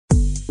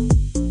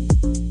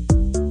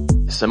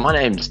So my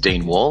name's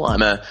Dean Wall.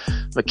 I'm a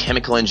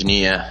chemical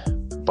engineer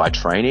by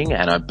training,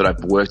 but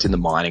I've worked in the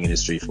mining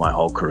industry for my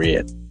whole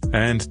career.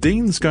 And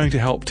Dean's going to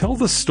help tell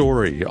the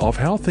story of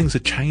how things are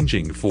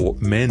changing for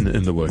men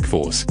in the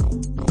workforce.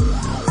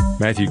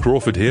 Matthew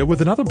Crawford here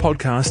with another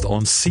podcast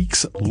on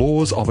SEEK's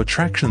Laws of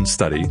Attraction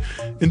study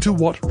into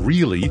what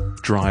really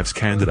drives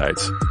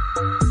candidates.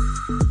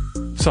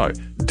 So,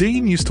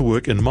 Dean used to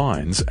work in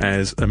mines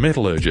as a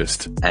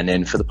metallurgist. And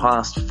then for the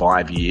past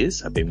 5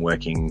 years, I've been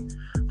working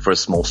for a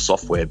small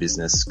software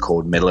business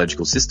called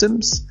Metallurgical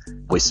Systems.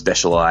 We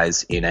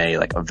specialize in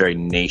a very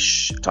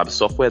niche type of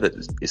software that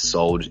is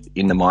sold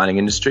in the mining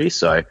industry.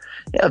 So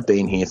yeah, I've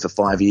been here for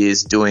 5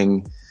 years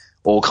doing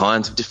all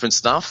kinds of different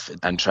stuff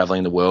and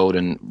traveling the world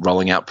and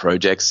rolling out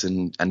projects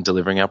and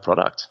delivering our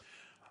product.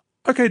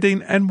 Okay,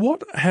 Dean, and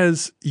what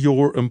has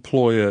your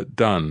employer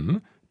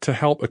done to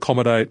help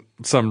accommodate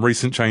some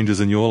recent changes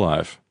in your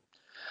life?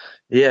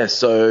 Yeah,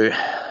 so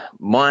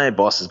my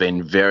boss has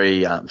been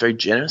very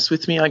generous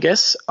with me, I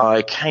guess.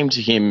 I came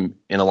to him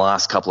in the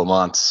last couple of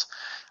months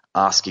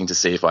asking to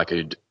see if I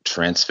could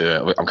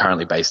transfer. I'm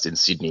currently based in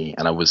Sydney,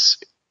 and I was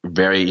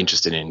very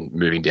interested in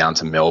moving down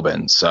to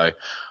Melbourne. So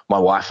my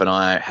wife and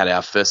I had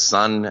our first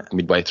son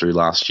midway through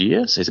last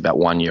year. So he's about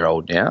 1 year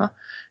old now.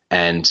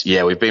 And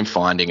yeah, we've been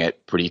finding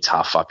it pretty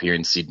tough up here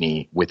in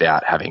Sydney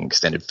without having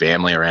extended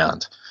family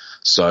around.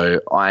 So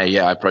I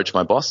approached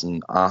my boss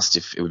and asked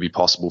if it would be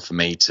possible for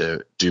me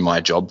to do my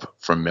job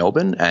from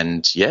Melbourne.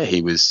 And yeah,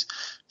 he was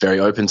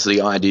very open to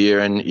the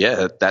idea. And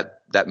yeah,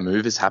 that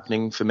move is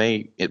happening for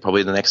me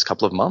probably in the next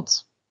couple of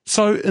months.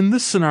 So in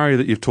this scenario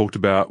that you've talked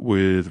about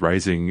with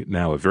raising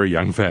now a very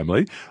young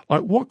family,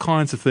 what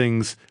kinds of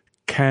things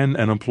can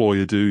an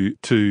employer do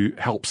to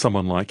help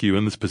someone like you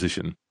in this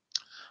position?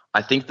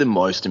 I think the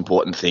most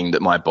important thing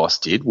that my boss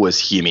did was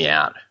hear me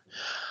out.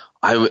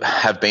 I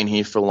have been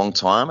here for a long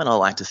time, and I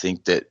like to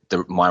think that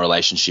my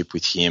relationship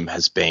with him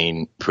has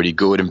been pretty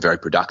good and very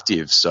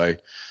productive. So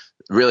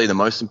really the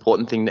most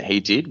important thing that he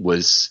did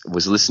was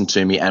listen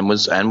to me and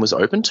was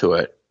open to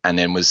it, and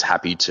then was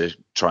happy to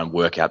try and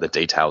work out the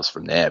details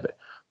from there.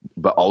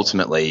 But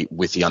ultimately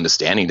with the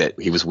understanding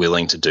that he was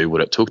willing to do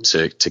what it took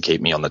to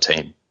keep me on the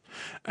team.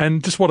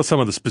 And just what are some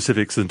of the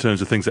specifics in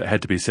terms of things that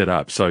had to be set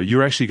up? So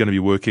you're actually going to be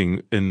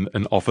working in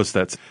an office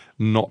that's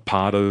not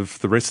part of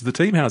the rest of the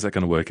team. How's that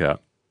going to work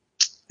out?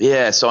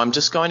 Yeah, so I'm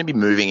just going to be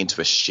moving into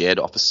a shared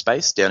office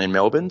space down in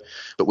Melbourne,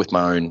 but with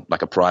my own,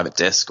 a private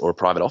desk or a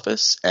private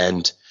office,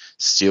 and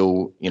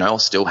still, I'll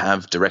still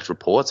have direct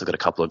reports. I've got a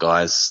couple of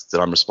guys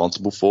that I'm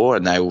responsible for,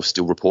 and they will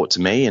still report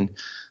to me, and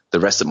the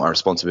rest of my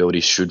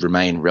responsibilities should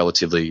remain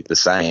relatively the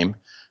same,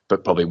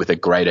 but probably with a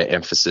greater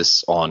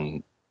emphasis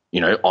on,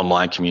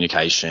 online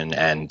communication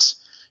and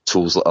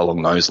tools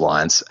along those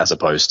lines as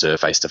opposed to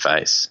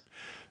face-to-face.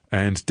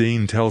 And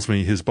Dean tells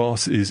me his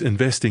boss is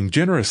investing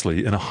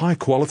generously in a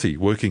high-quality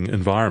working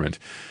environment.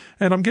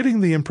 And I'm getting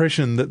the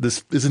impression that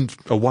this isn't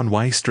a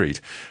one-way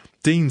street.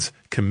 Dean's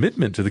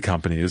commitment to the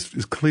company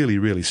is clearly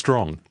really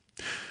strong.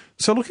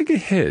 So looking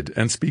ahead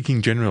and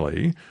speaking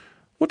generally,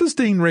 what does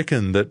Dean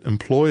reckon that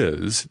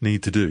employers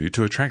need to do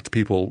to attract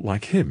people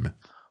like him?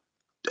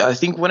 I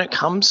think when it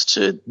comes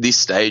to this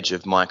stage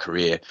of my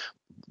career,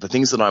 the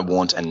things that I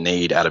want and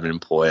need out of an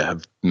employer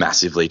have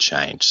massively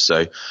changed.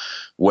 So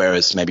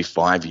whereas maybe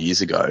 5 years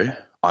ago,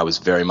 I was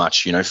very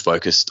much,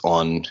 focused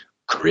on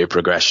career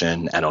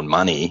progression and on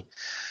money,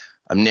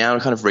 I've now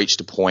kind of reached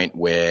a point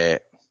where,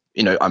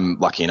 I'm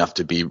lucky enough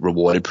to be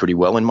rewarded pretty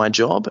well in my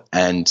job,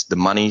 and the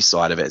money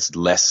side of it is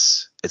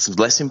less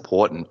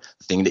important.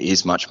 The thing that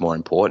is much more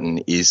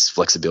important is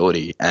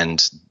flexibility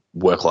and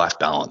work-life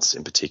balance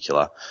in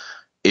particular.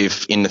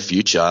 If in the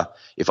future,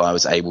 if I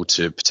was able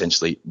to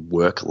potentially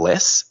work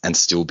less and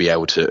still be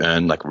able to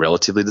earn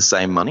relatively the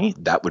same money,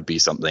 that would be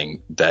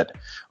something that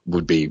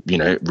would be,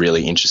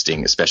 really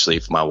interesting, especially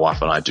if my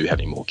wife and I do have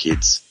any more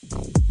kids.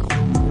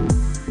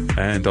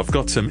 And I've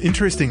got some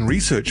interesting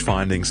research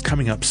findings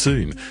coming up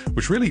soon,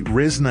 which really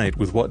resonate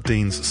with what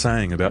Dean's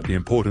saying about the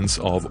importance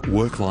of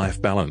work-life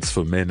balance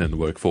for men in the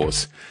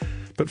workforce.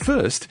 But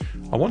first,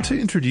 I want to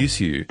introduce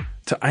you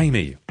to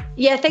Amy.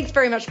 Yeah, thanks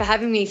very much for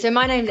having me. So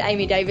my name's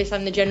Amy Davis.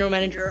 I'm the General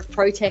Manager of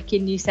Protech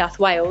in New South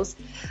Wales.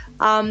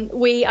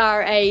 We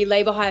are a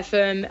labour hire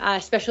firm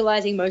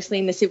specialising mostly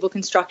in the civil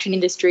construction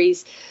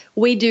industries.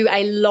 We do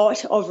a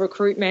lot of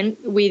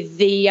recruitment with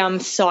the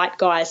site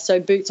guys,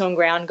 so boots on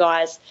ground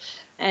guys.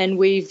 And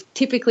we've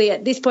typically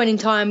at this point in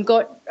time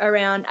got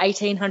around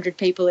 1,800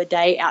 people a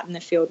day out in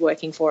the field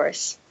working for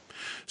us.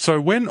 So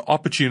when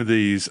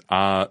opportunities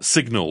are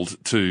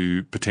signalled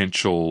to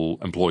potential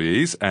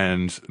employees,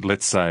 and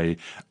let's say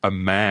a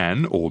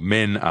man or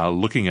men are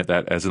looking at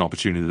that as an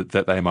opportunity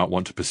that they might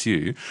want to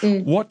pursue,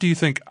 what do you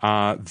think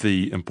are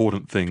the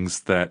important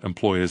things that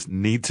employers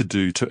need to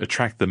do to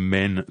attract the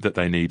men that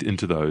they need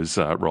into those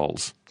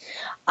roles?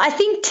 I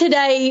think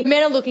today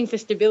men are looking for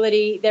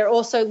stability. They're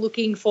also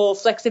looking for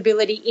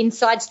flexibility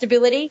inside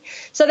stability.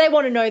 So they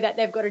want to know that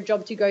they've got a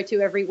job to go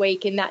to every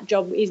week, and that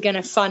job is going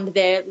to fund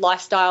their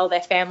lifestyle,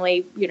 their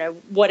family,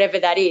 whatever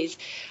that is.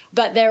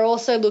 But they're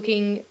also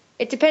looking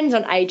It depends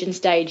on age and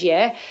stage,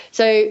 yeah.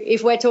 So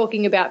if we're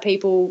talking about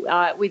people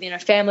within a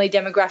family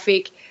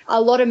demographic,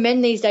 a lot of men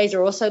these days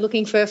are also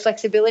looking for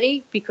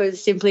flexibility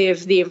because simply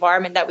of the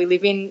environment that we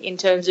live in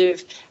terms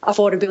of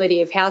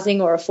affordability of housing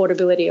or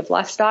affordability of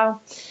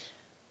lifestyle.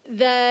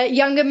 The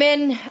younger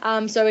men,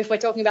 so if we're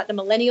talking about the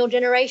millennial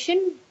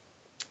generation,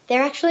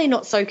 they're actually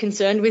not so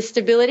concerned with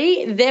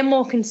stability. They're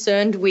more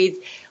concerned with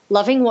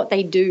loving what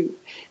they do.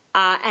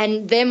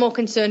 And they're more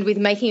concerned with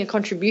making a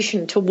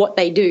contribution to what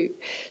they do.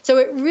 So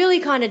it really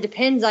kind of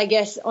depends, I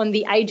guess, on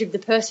the age of the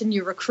person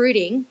you're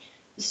recruiting.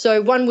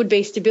 So one would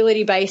be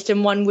stability-based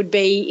and one would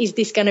be, is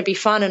this going to be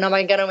fun and am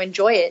I going to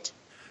enjoy it?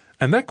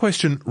 And that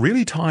question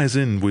really ties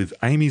in with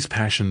Amy's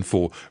passion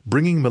for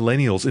bringing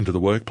millennials into the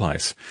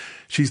workplace.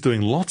 She's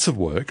doing lots of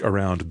work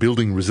around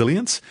building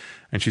resilience,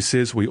 and she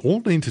says we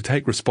all need to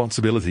take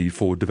responsibility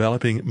for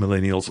developing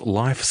millennials'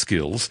 life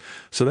skills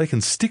so they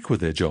can stick with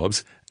their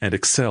jobs and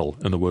excel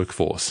in the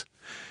workforce.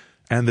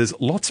 And there's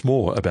lots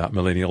more about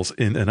millennials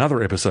in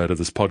another episode of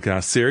this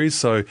podcast series,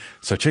 so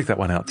check that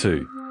one out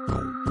too.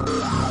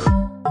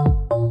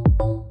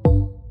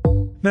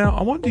 Now,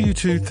 I want you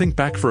to think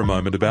back for a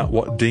moment about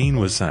what Dean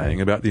was saying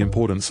about the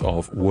importance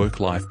of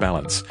work-life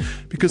balance,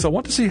 because I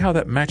want to see how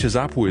that matches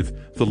up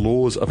with the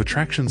laws of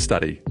attraction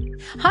study.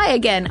 Hi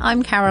again,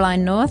 I'm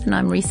Caroline North and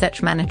I'm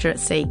Research Manager at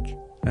Seek.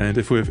 And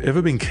if we've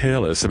ever been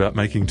careless about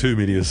making too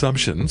many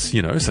assumptions,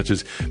 such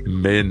as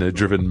men are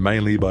driven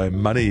mainly by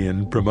money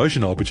and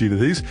promotion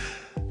opportunities,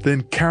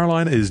 then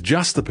Caroline is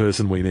just the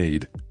person we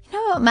need.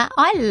 Matt,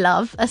 I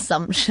love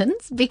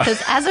assumptions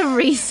because as a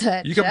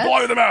researcher... You can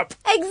blow them up!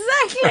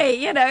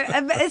 Exactly.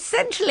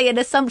 Essentially an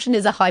assumption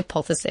is a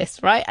hypothesis,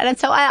 right? And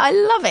so I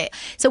love it.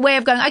 It's a way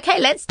of going, okay,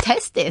 let's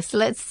test this.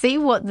 Let's see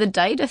what the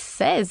data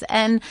says.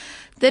 And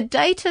the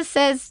data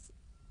says,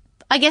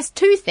 I guess,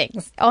 two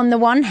things. On the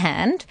one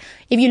hand,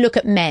 if you look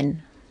at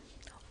men,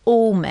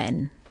 all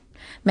men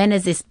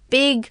as this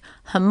big,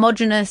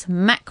 homogenous,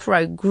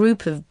 macro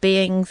group of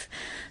beings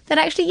that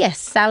actually, yes,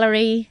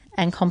 salary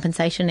and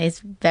compensation is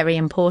very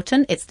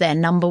important. It's their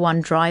number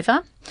one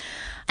driver.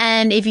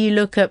 And if you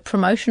look at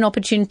promotion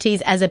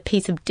opportunities as a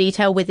piece of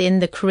detail within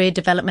the career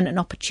development and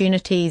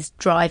opportunities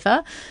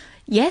driver,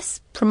 yes,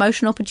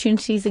 promotion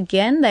opportunities,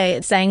 again,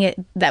 they're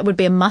saying that would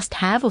be a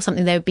must-have or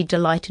something they would be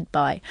delighted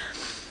by.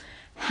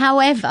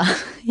 However,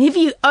 if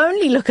you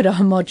only look at a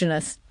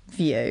homogenous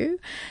view,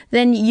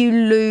 then you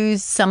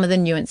lose some of the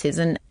nuances.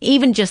 And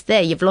even just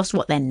there, you've lost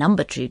what their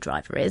number two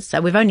driver is. So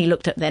we've only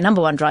looked at their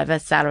number one driver,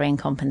 salary and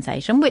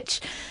compensation,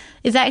 which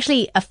is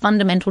actually a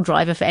fundamental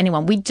driver for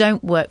anyone. We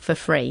don't work for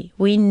free.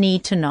 We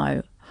need to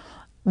know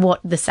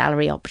what the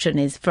salary option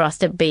is for us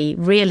to be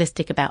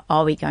realistic about,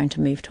 are we going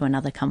to move to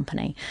another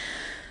company?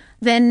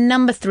 Then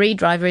number three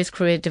driver is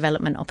career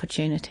development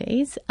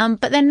opportunities. But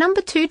then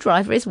number two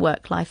driver is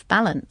work-life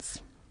balance.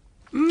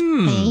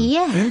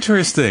 Yeah.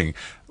 Interesting.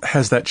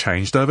 Has that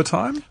changed over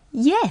time?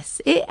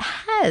 Yes, it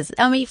has.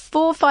 4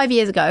 or 5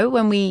 years ago,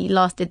 when we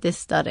last did this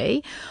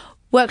study,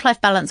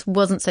 work-life balance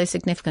wasn't so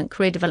significant.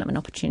 Career development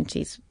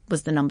opportunities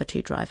was the number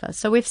two driver.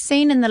 So we've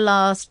seen in the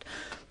last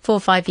 4 or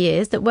 5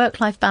 years that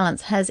work-life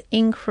balance has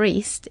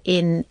increased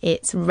in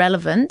its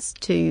relevance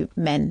to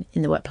men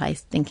in the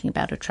workplace thinking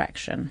about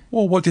attraction.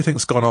 Well, what do you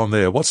think's gone on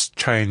there? What's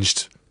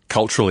changed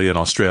culturally in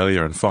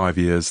Australia in 5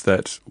 years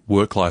that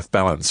work-life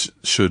balance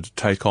should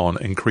take on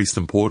increased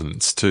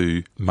importance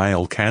to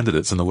male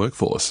candidates in the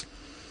workforce?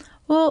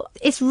 Well,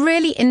 it's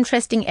really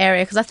interesting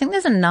area because I think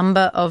there's a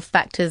number of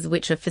factors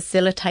which are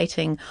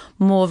facilitating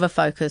more of a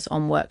focus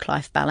on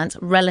work-life balance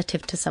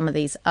relative to some of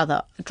these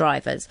other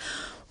drivers.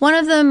 One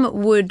of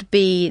them would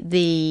be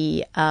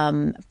the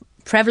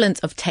prevalence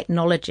of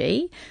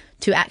technology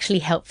to actually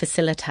help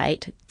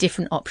facilitate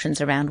different options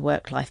around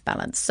work-life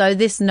balance. So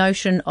this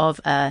notion of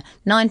a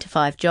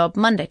 9-to-5 job,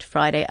 Monday to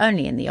Friday,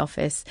 only in the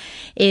office,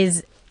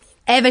 is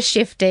ever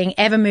shifting,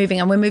 ever moving,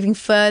 and we're moving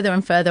further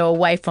and further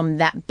away from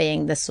that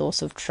being the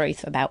source of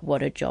truth about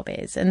what a job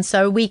is. And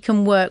so we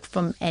can work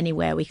from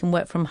anywhere. We can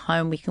work from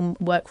home. We can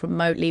work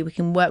remotely. We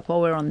can work while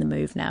we're on the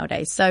move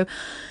nowadays. So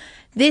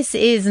this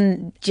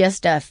isn't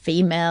just a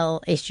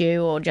female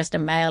issue or just a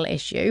male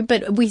issue,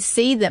 but we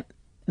see that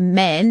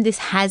men, this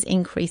has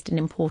increased in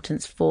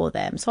importance for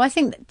them. So I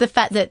think the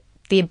fact that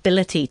the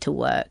ability to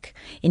work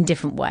in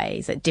different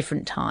ways at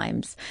different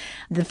times,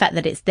 the fact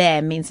that it's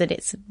there means that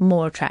it's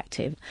more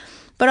attractive.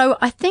 But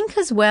I think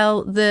as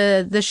well,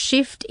 the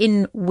shift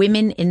in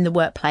women in the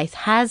workplace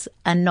has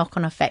a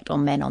knock-on effect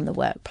on men on the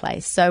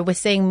workplace. So we're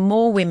seeing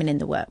more women in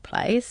the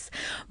workplace,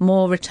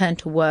 more return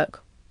to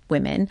work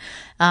women.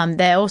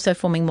 They're also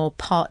forming more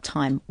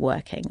part-time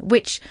working,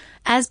 which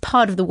as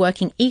part of the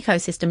working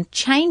ecosystem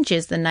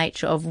changes the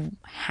nature of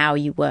how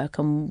you work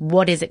and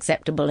what is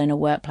acceptable in a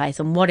workplace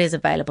and what is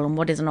available and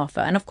what is an offer.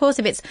 And of course,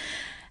 if it's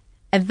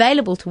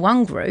available to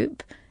one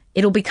group,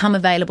 it'll become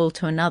available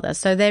to another.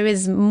 So there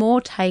is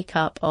more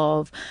take-up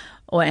of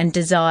and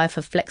desire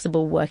for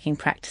flexible working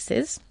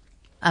practices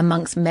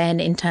amongst men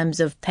in terms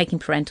of taking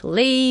parental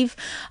leave,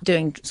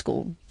 doing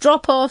school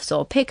drop-offs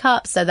or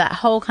pick-ups, so that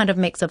whole kind of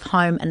mix of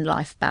home and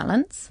life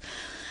balance.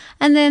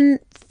 And then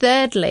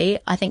thirdly,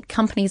 I think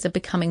companies are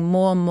becoming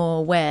more and more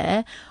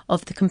aware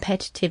of the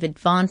competitive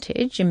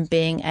advantage in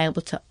being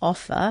able to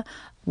offer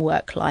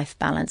work-life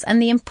balance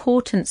and the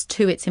importance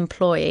to its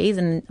employees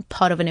and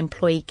part of an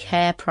employee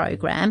care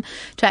program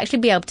to actually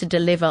be able to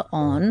deliver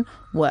on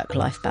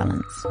work-life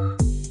balance.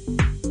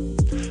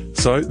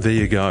 So there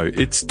you go.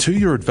 It's to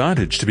your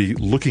advantage to be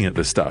looking at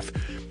this stuff.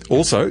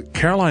 Also,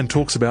 Caroline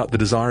talks about the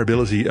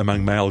desirability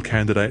among male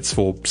candidates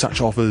for such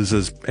offers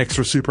as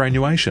extra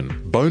superannuation,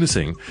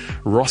 bonusing,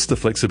 roster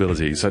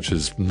flexibility such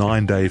as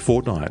 9-day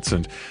fortnights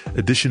and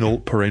additional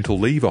parental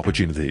leave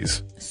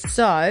opportunities.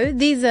 So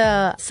these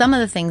are some of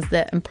the things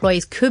that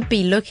employees could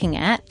be looking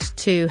at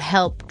to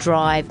help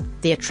drive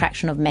the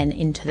attraction of men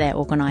into their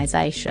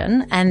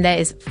organisation, and there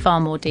is far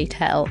more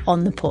detail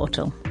on the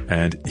portal.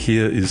 And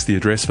here is the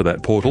address for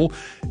that portal: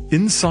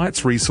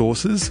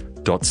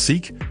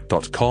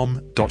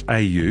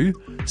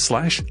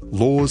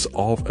 insightsresources.seek.com.au/laws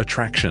of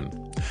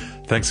attraction.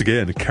 Thanks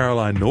again,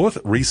 Caroline North,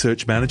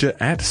 Research Manager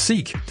at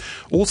Seek.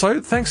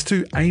 Also, thanks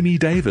to Amy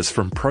Davis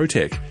from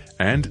Protech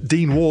and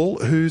Dean Wall,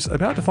 who's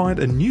about to find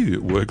a new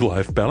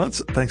work-life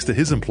balance thanks to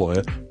his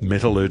employer,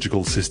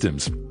 Metallurgical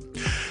Systems.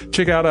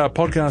 Check out our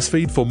podcast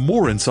feed for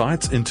more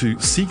insights into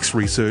Seek's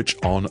research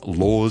on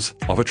laws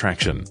of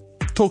attraction.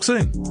 Talk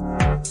soon.